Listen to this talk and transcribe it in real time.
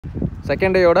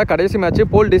Second டேயோட கடைசி match,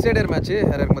 போல் decider match.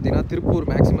 யாரும் பார்த்தீங்கன்னா Tiruppur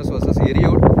Maximus versus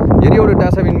எரியோட். Eriyodu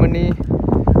டாஸை win பண்ணி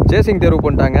சேசிங் தேர்வு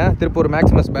பண்ணிட்டாங்க. Tiruppur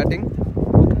Maximus batting.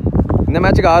 இந்த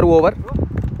மேட்ச்சுக்கு 6 ஓவர்.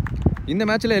 இந்த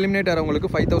மேட்ச்சில் எலிமினேட் ஆகிறவங்களுக்கு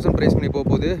 5000 ப்ரைஸ் பண்ணி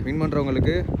போகுது. வின்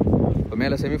பண்ணுறவங்களுக்கு இப்போ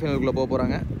மேலே செமிஃபைனலுக்குள்ளே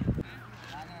போகிறாங்க.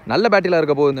 நல்ல பேட்டிலாக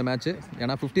இருக்க போகுது இந்த மேட்ச்சு.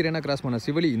 ஏன்னா 50 ரன்னாக கிராஸ் பண்ண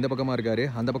சிவலி இந்த பக்கமாக இருக்கார்.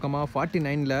 அந்த பக்கமாக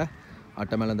 49ல்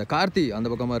அட்ட மேலே இந்த கார்த்தி அந்த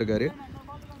பக்கமாக இருக்கார்.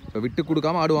 இப்போ விட்டு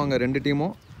கொடுக்காம ஆடுவாங்க ரெண்டு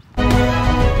டீமும்.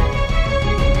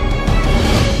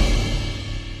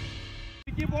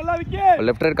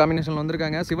 லெஃப்ட் ரைட் காம்பினேஷனில்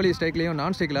வந்திருக்காங்க. சிவலி ஸ்ட்ரைக்லேயும்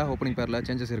நான் ஸ்ட்ரைக்கில் ஓப்பனிங் பேரில்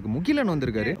சேஞ்சஸ் இருக்குது. முகிலன்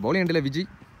வந்திருக்காரு. பவுலிங் எண்டில் Viji,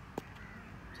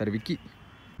 sorry Vicky.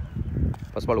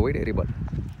 First ball white, எரி பால்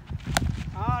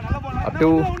அப் டு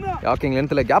யாக்கிங்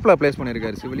லென்த்தில் கேப்பில் பிளேஸ்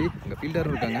பண்ணியிருக்காரு சிவலி. அங்கே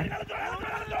ஃபீல்டரும் இருக்காங்க.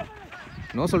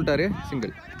 நோ சொல்லிட்டாரு,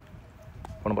 சிங்கிள்.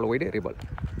 போன பால் ஒயிட், எரி பால்.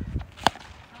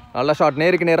 நல்ல ஷாட்,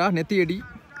 நேருக்கு நேராக நெத்தி அடி.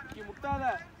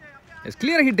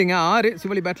 கிளியர் ஹிட்டிங்க. 6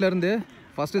 சிவலி பேட்டில் இருந்து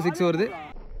ஃபர்ஸ்ட்டு 6 வருது.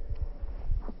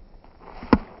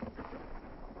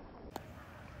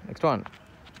 Next one.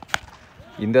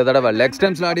 இந்த தடவை லெக்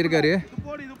ஸ்டெம்ஸில் ஆடி இருக்காரு.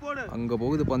 அங்கே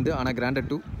போகுது பந்து, ஆனால் கிராண்டட்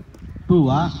 2.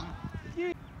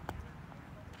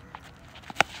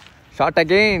 Shot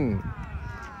again.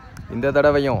 இந்த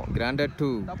தடவையும் granted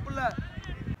 2.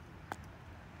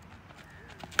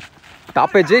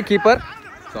 Top edge keeper.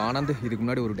 So Anand இதுக்கு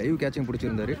முன்னாடி ஒரு டைவ் கேட்சிங்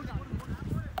பிடிச்சிருந்தாரு.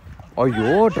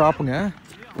 ஐயோ ட்ராப்புங்க.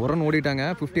 ஒரு ரன் ஓடிட்டாங்க.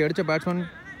 50 அடித்த பேட்ஸ்மேன்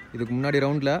இதுக்கு முன்னாடி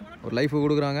ரவுண்டில் ஒரு லைஃப்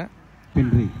கொடுக்குறாங்க.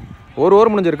 ஒரு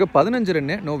ஓவர் முடிஞ்சிருக்கு. 15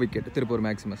 run, no wicket. Tiruppur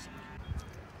Maximus.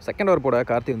 Second over போட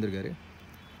கார்த்தி வந்திருக்காரு.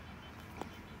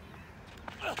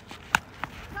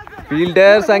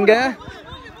 ஃபீல்டர்ஸ் அங்கே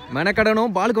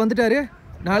மெனக்கடனும் பாலுக்கு வந்துட்டாரு.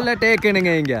 நல்ல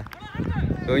டேக்குனுங்க இங்கே.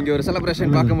 ஸோ இங்கே ஒரு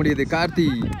செலிப்ரேஷன் பார்க்க முடியுது. கார்த்தி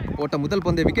போட்ட முதல்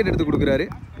பந்தை விக்கெட் எடுத்து கொடுக்குறாரு.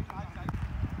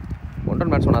 1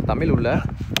 ரன் பேட்ஸ்மேனா தமிழ் உள்ள.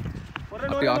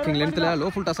 அப்படி ஆக்கிங் லென்த்தில் லோ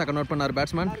ஃபுல் டாஸாக கன்வெர்ட் பண்ணார்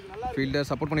பேட்ஸ்மேன். ஃபீல்டர்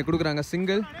சப்போர்ட் பண்ணி கொடுக்குறாங்க.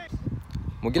 சிங்கிள்.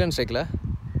 முகிலன் ஸ்ட்ரைக்கில்.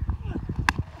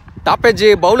 டாப் எட்ஜ்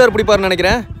பவுலர் பிடிப்பாருன்னு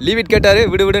நினைக்கிறேன். லீவ் இட் கேட்டார்,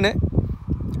 விடு விடுன்னு.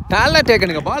 நல்ல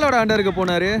டேக்கனுங்க. பாலோட அண்டருக்கு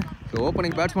போனார். ஸோ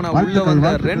ஓப்பனிங் பேட்ஸ்மேனாக உள்ளே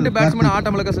வந்தார். 2 பேட்ஸ்மேன்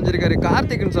ஆட்டம் இழக்க செஞ்சிருக்காரு.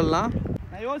 கார்த்திக்னு சொல்லலாம்.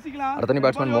 அடுத்த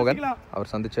பேட்ஸ்மேன் மோகன்.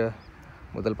 அவர் சந்திச்ச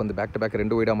முதல் பந்து பேக் டு பேக்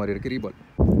 2 வைடாக மாதிரி இருக்குது. ரீபால்.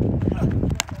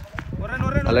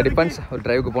 நல்ல டிஃபென்ஸ். ஒரு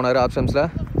டிரைவுக்கு போனார் ஆப்ஷன்ஸில்.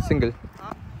 சிங்கிள்.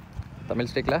 தமிழ்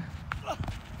ஸ்ட்ரைக்கில்.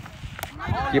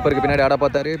 கீப்பருக்கு பின்னாடி ஆட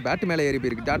பார்த்தாரு. பேட்டு மேலே ஏறி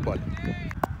போயிருக்கு. Dot ball.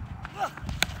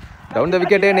 Down the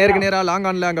விக்கெட்டே. நேருக்கு நேராக லாங்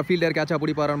ஆனில் அங்கே ஃபீல்டர் கேட்சா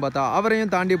பிடிப்பாரான்னு பார்த்தா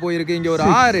அவரையும் தாண்டி போயிருக்கு. இங்கே ஒரு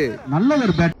 6. நல்ல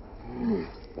ஒரு பேட்.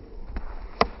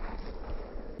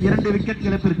 2 விக்கெட்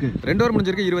இழப்பிற்கு. 2 ஓவர்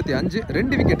முடிஞ்சிருக்கு. 25,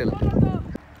 2 விக்கெட் இழப்பு.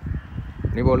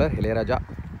 New bowler Ilaiyaraaja.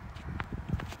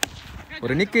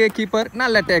 ஒரு நிக்கு கீப்பர்.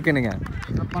 நல்ல டேக்குனுங்க.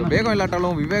 வேகம்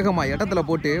இல்லாட்டாலும் விவேகமாக இடத்துல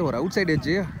போட்டு ஒரு out side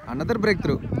edge. Another break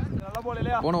through.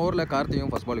 போன ஓவரில் கார்த்தியும்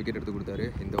ஃபர்ஸ்ட் பால் விக்கெட் எடுத்து கொடுத்தாரு.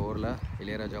 இந்த ஓவரில்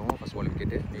இளையராஜாவும் first ball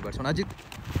wicket. New batsman Ajith.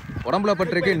 உடம்புல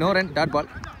பட்டிருக்கு. No run. Dot ball.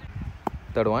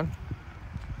 Third one.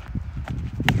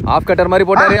 Of cutter மாதிரி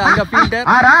போட்டாரு. அங்க ஃபீல்டர்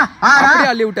அப்படியே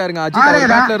அள்ளி விட்டாருங்க. அஜித்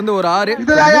அவர் பேட்ல இருந்து ஒரு 6.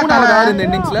 3வது 6 இந்த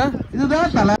இன்னிங்ஸ்ல.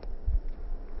 இதுதான் தல.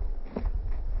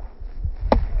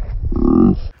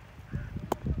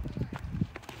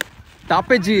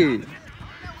 டாப் எட்ஜ்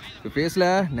ஃபேஸ்ல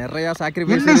நிறைய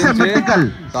சாக்ரிஃபைஸ் இருந்துச்சு.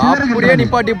 அப்படியே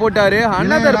நிப்பாட்டி போட்டாரு.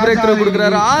 அனதர் பிரேக் த்ரோ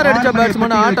கொடுக்குறாரு. 6 அடிச்ச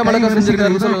பேட்ஸ்மேன் ஆட்டம் இழக்க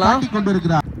செஞ்சிருக்காருன்னு சொல்லலாம்.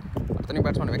 அடுத்த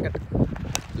பேட்ஸ்மேன் வெங்கட்.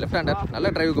 Left hander. நல்ல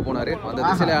டிரைவுக்கு போனாரு. அந்த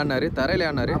திசையில ஆடினாரு. தரையில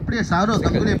ஆடினாரு.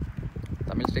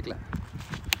 தமிழ் ஸ்ட்ரைக்ல.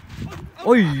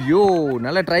 ஐயோ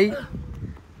நல்ல ட்ரை.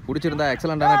 பிடிச்சிருந்தா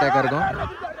எக்ஸலண்டான டேக்கா இருக்கும்.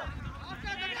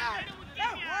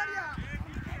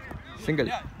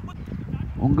 சிங்கிள்.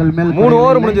 உங்கள் மேல் 3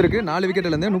 ஓவர் முடிஞ்சிருக்கு. 4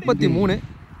 விக்கெட்ல இருந்து 33.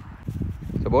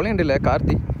 ஸோ பவுலிங் எண்டில்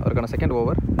கார்த்தி. அவருக்கான செகண்ட்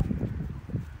ஓவர்.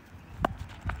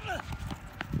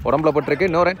 உடம்புல பட்டிருக்கு.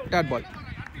 No run. Dot ball.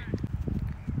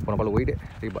 போன பால் ஒயிட்.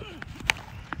 ரீபால்.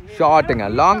 ஷாட்டுங்க.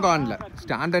 லாங் ஆன்ல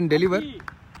ஸ்டாண்ட் அண்ட் டெலிவர்.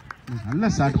 நல்ல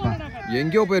ஷாட் பா.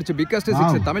 எங்கேயோ போயிருச்சு. பிக்கஸ்ட்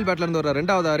 6 தமிழ் பேட்ல இருந்து வர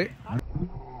 2வது 6.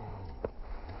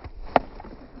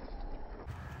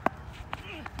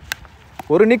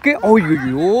 ஒரு நிக்கு.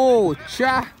 ஐயோ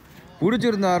ச்சே.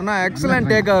 பிடிச்சிருந்தாருன்னா எக்ஸலன்ட்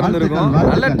டேக்கா இருந்திருக்கும்.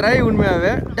 நல்ல ட்ரை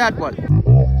உண்மையாவே. Dot ball.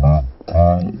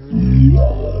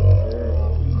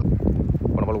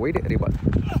 போன பால் ஒயிட். ரீபால்.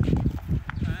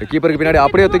 கீப்பருக்கு பின்னாடி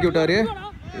அப்படியே தூக்கி விட்டாரு.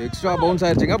 எக்ஸ்ட்ரா பவுன்ஸ்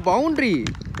ஆயிடுச்சுங்க. பவுண்டரி.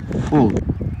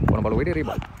 போன பால் white.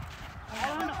 ரீபால்.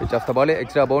 Pitch of the ball.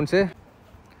 Extra bounce.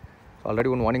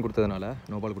 Already ஒன்று வார்னிங் கொடுத்ததுனால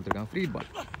நோ பால் கொடுத்துருக்காங்க. ஃப்ரீ பால்.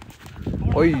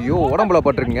 ஐயோ உடம்புல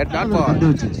பட்டிருக்குங்க. Dot ball.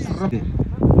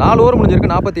 4 ஓவர்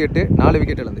முடிஞ்சிருக்கு. 48, 4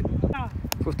 விக்கெட் இழந்து.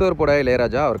 5th ஓவர் போட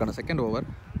இளையராஜா. அவருக்கான செகண்ட் ஓவர்.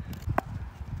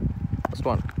 First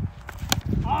one.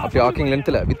 அப்படி ஆக்கிங்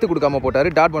லென்த்தில் வித்து கொடுக்காம போட்டார்.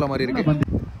 டாட் பால் மாதிரி இருக்கு.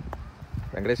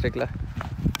 வெங்கடேஷ் ஸ்ட்ரைக்கில்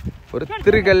ஒரு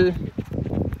திருகல்.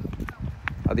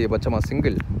 அதிகபட்சமாக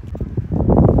சிங்கிள்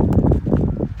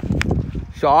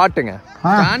ஷாட்டுங்க.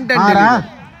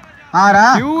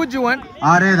 Huge one.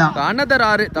 அனதர்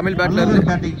 6 தமிழ் பேட்ல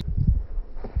இருந்து.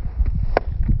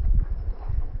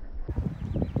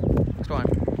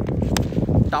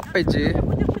 டாப் பேச்சு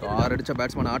 6 அடிச்ச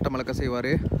பேட்ஸ்மேன் ஆட்டம் இழக்க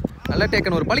செய்வார். நல்லா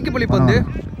டேக்கன் ஒரு பலிக்கு பலி பந்து.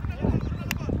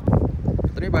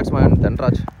 பேட்ஸ்மேன்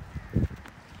தன்ராஜ்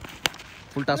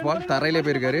ஃபுல் டாஸ் பால் தரையிலே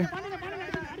போயிருக்காரு.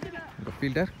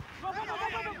 ஃபீல்டர்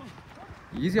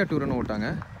ஈஸியாக 2 ரன் ஓட்டாங்க.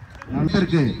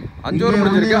 5 ஓவர்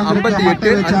முடிஞ்சிருக்கு.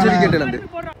 58 5 விக்கெட் இழந்து.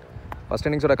 ஃபர்ஸ்ட்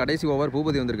இன்னிங்ஸோட கடைசி ஓவர்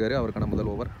பூபதி வந்திருக்காரு. அவருக்கான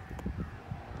முதல் over.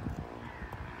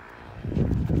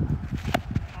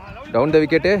 Down the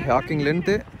wicket. Hawking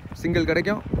length single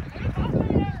கிடைக்கும்.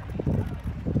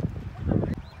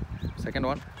 Second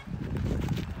one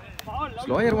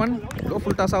slower one. Low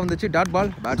full டாஸாக வந்துச்சு. Dot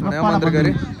ball. Batsman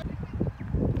ஏமாந்துருக்காரு.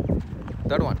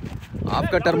 Third one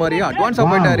of cutter மாதிரி அட்வான்ஸாக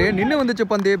போயிட்டாரு. நின்று வந்துச்சு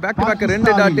பந்து. Back to back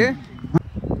 2 tattoo.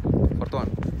 Fourth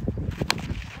one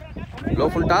low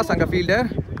full toss. அங்கே ஃபீல்டர்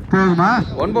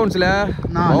 1 பவுன்ஸில்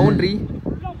பவுண்ட்ரி.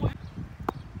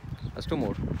 ஃபஸ்ட்டு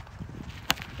மோட்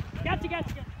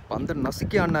பந்து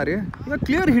நசுக்கி ஆடினாரு. இவன்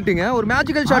கிளியர் ஹிட்டுங்க. ஒரு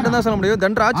மேஜிக்கல் ஷாட் தான் சொல்ல முடியும்.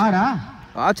 தன்ராஜ்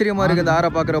ஆச்சரியமா இருக்கு இந்த 6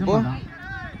 பார்க்குறப்போ.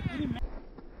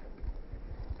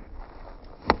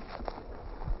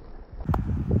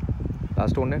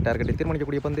 லாஸ்ட் ஒன்று டார்கெட்டை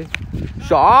தீர்மானிக்கக்கூடிய பந்து.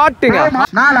 ஷாட்டுங்க.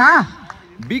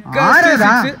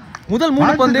 முதல்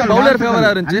 3 பந்து பவுலர் ஃபேவரா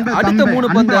இருந்துச்சு. அடுத்த 3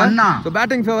 பந்து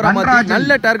பேட்டிங் ஃபேவரா மாத்தி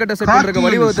நல்ல டார்கெட்டை செட் பண்றதுக்கு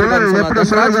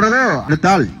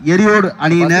வழிவகுத்திருக்காரு. எரியோடு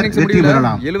அணியினர் வெற்றி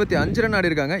பெறலாம். 75 ரன் ஆடி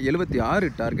இருக்காங்க.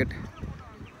 76 டார்கெட்.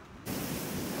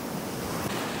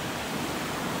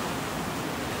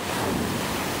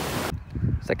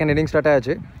 செகண்ட் இன்னிங் ஸ்டார்ட்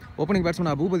ஆச்சு. ஓப்பனிங்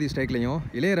பேட்ஸ்மேன் பூபதி ஸ்ட்ரைக்லையும்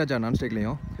இளையராஜா நான்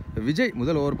ஸ்ட்ரைக்லையும். விஜய்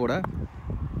முதல் ஓவர் போட.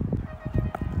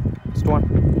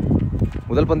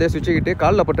 முதல் பந்தே சுவிட்ச் கிட்டு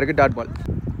காலில் பட்டிருக்கு. Dot ball.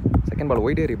 Second ball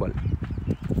white ஏரி பால்.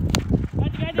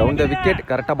 Down the wicket.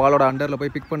 கரெக்டாக பாலோட அண்டரில்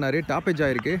போய் பிக் பண்ணாரு. டாப் எஜ்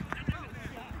ஆயிருக்கு.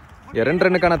 2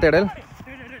 ரன்னுக்கான தேடல்.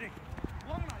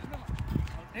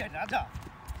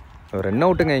 ரன்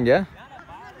அவுட்டுங்க இங்கே.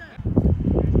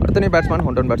 அடுத்த batsman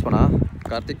 1 run பேட்ஸ்மேனா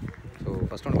Karthik. So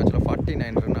first one மேட்ச்சில்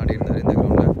 49 ரன் ஆடி இருந்தார் இந்த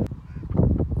கிரவுண்டில்.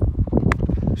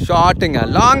 ஷாட்டுங்க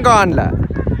லாங் ஆன்ல.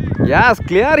 Yes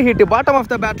clear hit. Bottom of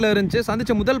the பேட்ல இருந்துச்சு.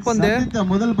 சந்திச்ச முதல் பந்து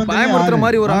பயமுறுத்துற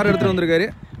மாதிரி ஒரு 6 எடுத்துட்டு வந்திருக்காரு.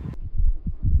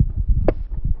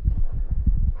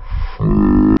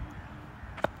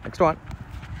 Next one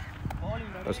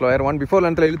slower one. Before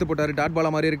லென்த்ல இழுத்து போட்டாரு. டாட்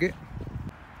பாலா மாதிரி இருக்கு.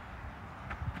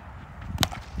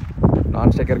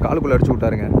 நான் ஸ்ட்ரைக்கர் காலுக்குள்ள அடிச்சு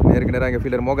விட்டாருங்க. நேருக்கு நேராக இங்கே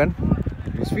ஃபீல்டர் மோகன்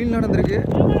மிஸ்ஃபீல்ட் நடந்திருக்கு.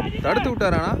 தடுத்து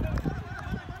விட்டார். ஆனால்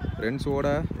ரன்ஸோட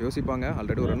யோசிப்பாங்க.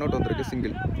 ஆல்ரெடி ஒரு ரன் அவுட் வந்திருக்கு.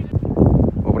 சிங்கிள்.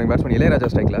 ஓப்பனிங் பேட்ஸ்மேன் இளையராஜா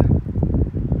ஸ்ட்ரைக்கில்.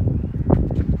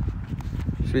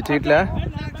 ஸ்விட்ச் ஹிட்டில்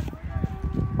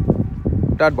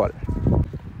டாட் பால்.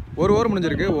 1 ஓவர்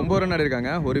முடிஞ்சிருக்கு. 9 ரன் ஆடி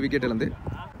இருக்காங்க. 1 விக்கெட் இழந்து.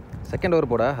 செகண்ட்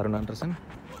ஓவர் போட அருண் ஆண்டர்சன்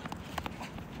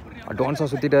அட்வான்ஸாக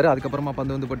சுற்றிட்டாரு. அதுக்கப்புறமா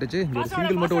பந்து வந்து பட்டுச்சு. ஒரு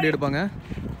சிங்கிள் மட்டும் ஓடி எடுப்பாங்க.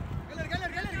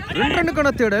 2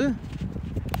 ரன்னுக்கான தேடல்.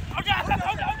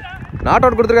 நாட்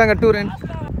அவுட் கொடுத்துருக்காங்க. 2 ரன்.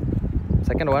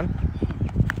 செகண்ட் ஒன்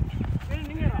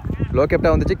லோ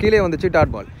கேப்டா வந்துச்சு. கீழே வந்துச்சு.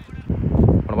 Dot ball.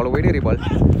 பால் ஒயிட் ஏரி பால்.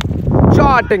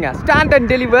 ஷாட்டுங்க. Stand and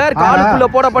deliver. காலுக்குள்ள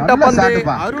போடப்பட்ட பந்து.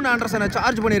 அருண் ஆண்டர்சனை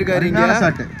சார்ஜ் பண்ணியிருக்காரு. இங்க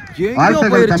எங்கேயோ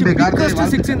போயிருச்சு. பிக்கஸ்ட்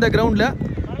 6 இந்த கிரவுண்ட்ல.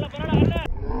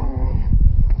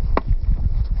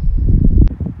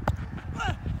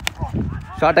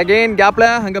 ஷாட் அகைன் கேப்ல.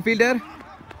 அங்க ஃபீல்டர்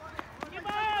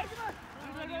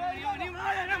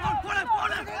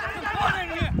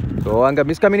ஸோ அங்கே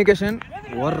miscommunication.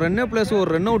 1 run plus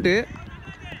 1 run out.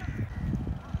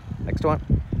 Next one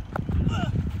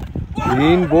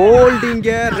green bolt.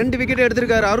 இங்கே 2 விக்கெட்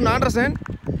எடுத்திருக்காரு அருண் ஆண்டர்சன்.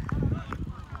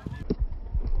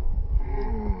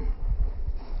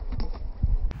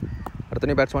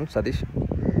 அடுத்த பேட்ஸ்மேன் சதீஷ்.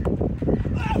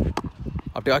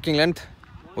 அப்படி வாக்கிங் லென்த்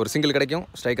ஒரு சிங்கிள் கிடைக்கும்.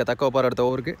 ஸ்ட்ரைக்கை தக்க வைப்பார் அடுத்த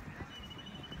ஓவருக்கு.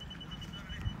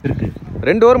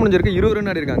 2 ஓவர் முடிஞ்சிருக்கு. 20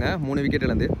 ரன் ஆடி இருக்காங்க. 3 விக்கெட்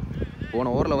இழந்து.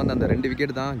 போன ஓவரில் வந்து அந்த 2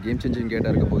 விக்கெட் தான் கேம் சேஞ்சிங்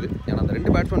விக்கெட்டாக இருக்க போகுது. ஏன்னா அந்த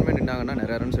 2 பேட்ஸ்மேன் நின்னாங்கன்னா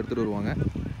நிறைய ரன்ஸ் எடுத்துகிட்டு வருவாங்க.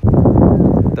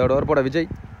 தேர்ட் ஓவர் போட விஜய்.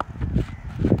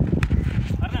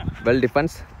 Well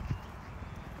defence.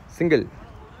 சிங்கிள்.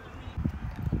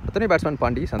 அத்தனை பேட்ஸ்மேன்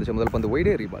பாண்டி. சந்திச்ச முதல் பந்து ஒயிட்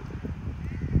ஏரி பால்.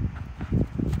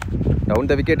 Down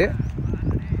the wicket.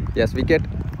 S wicket.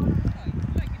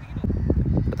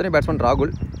 அத்தனை பேட்ஸ்மேன்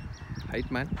ராகுல்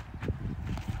ஹைட் மேன்.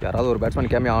 யாராவது ஒரு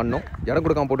பேட்ஸ்மேன் கேமே ஆடணும். இடம்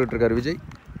கொடுக்காம போட்டுட்ருக்காரு விஜய்.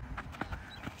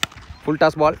 ஃபுல்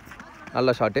டாஸ் பால். நல்ல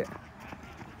shot.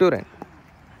 2 run.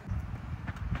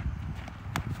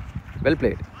 Well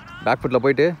plate. Back ஃபுட்டில்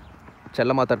போயிட்டு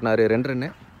செல்லமாக தட்டினார். 2 ரன்னு.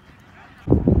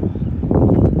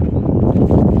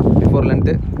 பிஃபோர்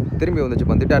லென்த்து திரும்பி வந்துச்சு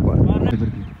பந்து. Dot ball.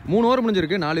 3 ஓவர்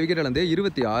முடிஞ்சிருக்கு. 4 விக்கெட் இழந்து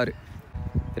 26.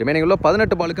 ரிமைனிங் உள்ள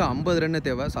 18 பாலுக்கு 50 ரன்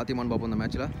தேவை. சாத்தியமானு பார்ப்போம் இந்த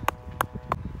மேட்ச்சில்.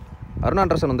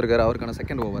 அருணாண்டர்சன் வந்திருக்காரு, அவருக்கான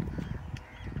செகண்ட் ஓவர்.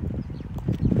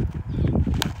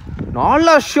 நல்ல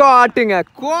ஷாட்டுங்க,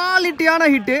 குவாலிட்டியான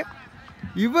ஹிட்டு.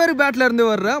 இவர் பேட்ல இருந்து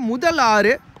வர்ற முதல்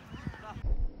 6.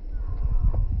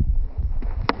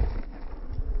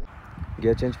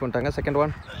 கியர் சேஞ்ச் பண்ணிட்டாங்க. Second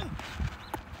one,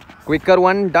 quicker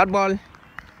one, dot ball.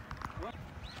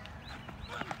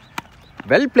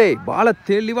 Well play. பாலை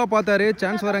தெளிவாக பார்த்தாரு.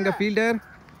 சான்ஸ் வராங்க. ஃபீல்டர்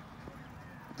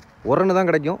ஒரு ரன் தான்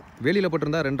கிடைக்கும். வெளியில்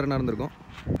போட்டிருந்தா 2 ரன்னாக இருந்திருக்கும்.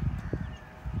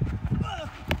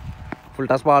 ஃபுல்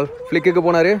டாஸ் பால். ஃப்ளிக்கு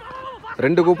போனார்.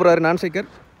 2 கூப்பிட்றாரு நான் சைக்கர்.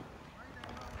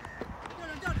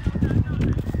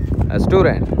 2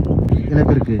 ரன்.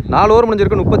 4 ஓவர்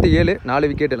முடிஞ்சிருக்கு. 37.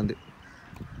 4 விக்கெட் இழந்து.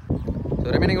 ஸோ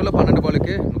ரிமைனிங் உள்ள 12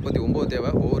 பாலுக்கு 39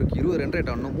 தேவை. ஓவருக்கு 20 ரன்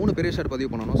ரேட் ஆகணும். 3 பெரிய ஷாட்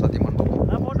பதிவு பண்ணணும். சாத்தியமான பார்ப்போம்.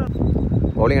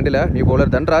 Bowling until new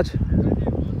bowler Dhanraj.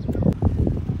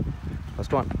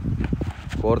 First one,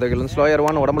 போகிறதுக்கு ஸ்லோயர்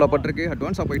ஒன், உடம்புல பட்டிருக்கு.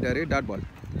 அட்வான்ஸாக போயிட்டாரு. Dot ball.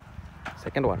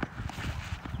 செகண்ட் ஒன்,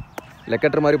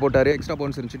 லெக்கெட்டர் மாதிரி போட்டார். எக்ஸ்ட்ரா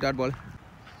பவுன்ஸ் இருந்துச்சு. Dot ball.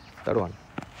 தேர்ட் ஒன்,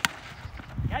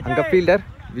 அங்கே ஃபீல்டர்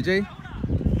விஜய்,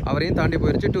 அவரையும் தாண்டி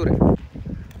போயிருச்சு. 2 ரன்.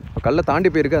 இப்போ கல்லை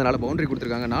தாண்டி போயிருக்கு, அதனால் பவுண்டரி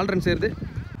கொடுத்துருக்காங்க. 4 ரன் சேருது.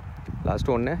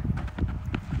 லாஸ்ட் ஒன்று,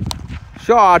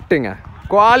 ஷாட்டுங்க,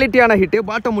 குவாலிட்டியான ஹிட்டு.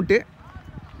 பாட்டம் முட்டு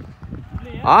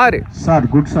 6. Shot,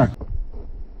 good shot.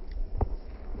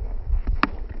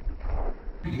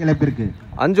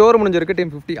 5 ஓவர் முடிஞ்சிருக்கு.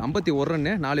 டீம் 50. 51 ரன்,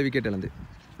 4 விக்கெட் இழந்து.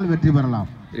 வெற்றி பெறலாம்.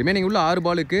 ரிமைனிங் உள்ள 6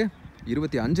 பாலுக்கு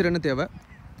 25 ரன் தேவை.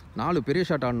 4 பெரிய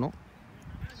ஷாட் ஆடணும்.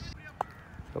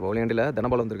 இப்போ பவுலிங் அண்டில்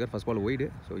தனபால் வந்திருக்கார். First ball wide.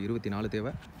 ஸோ 24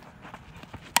 தேவை.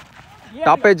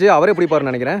 டாப் ஏஜ் அவரே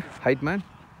பிடிப்பாருன்னு நினைக்கிறேன். Height man.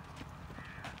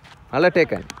 நல்ல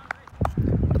டேக்கன்.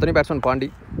 அடுத்த பேட்ஸ்மேன் பாண்டி.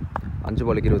 5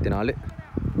 பாலுக்கு 24.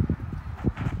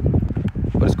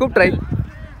 ஒரு ஸ்கூப் ட்ரை.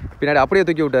 பின்னாடி அப்படியே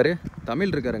தூக்கி விட்டார்.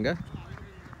 தமிழ் இருக்காருங்க.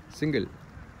 சிங்கிள்.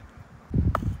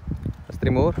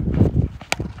 3 ஓவர்.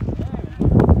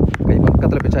 கை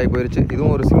பக்கத்தில் பிச் ஆகி போயிருச்சு.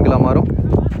 இதுவும் ஒரு சிங்கிளாக மாறும்.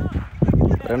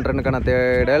 2 ரன்னுக்கான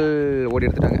தேடல் ஓடி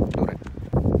எடுத்துட்டாங்க. 2 ரன்.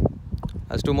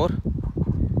 அது 2 மோர்.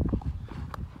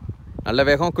 நல்ல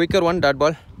வேகம். Quicker one, dot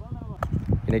ball.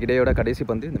 இன்னைக்கு டேயோட கடைசி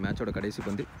பந்து, இந்த மேட்சோட கடைசி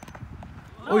பந்து.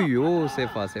 ஐயோ,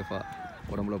 சேஃபா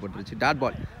உடம்புல பட்டுருச்சு. Dot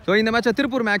ball. ஸோ இந்த மேட்சை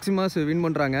திருப்பூர் மேக்ஸிமஸ் வின்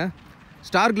பண்ணுறாங்க.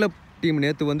 ஸ்டார் கிளப் டீம்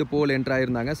நேற்று வந்து போல் என்ட்ரு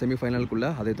ஆயிருந்தாங்க செமிஃபைனலுக்குள்ளே.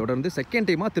 அதை தொடர்ந்து செகண்ட்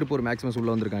டீமாக திருப்பூர் மேக்ஸிமஸ்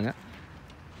உள்ளே வந்திருக்காங்க.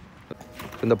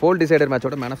 இந்த போல் டிசைடர்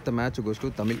மேட்சோட man of the match goes to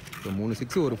Tamil. So 3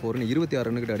 6 ஒரு 4 26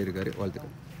 ரன்னுக்கிட்ட ஆடி இருக்காரு.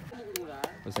 வாழ்த்துக்கள்.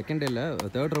 இப்போ செகண்ட் டேயில்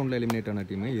 3rd ரவுண்டில் எலிமினேட் ஆன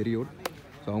டீமு எரியோட்.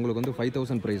 ஸோ அவங்களுக்கு வந்து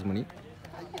 5000 ப்ரைஸ் மணி.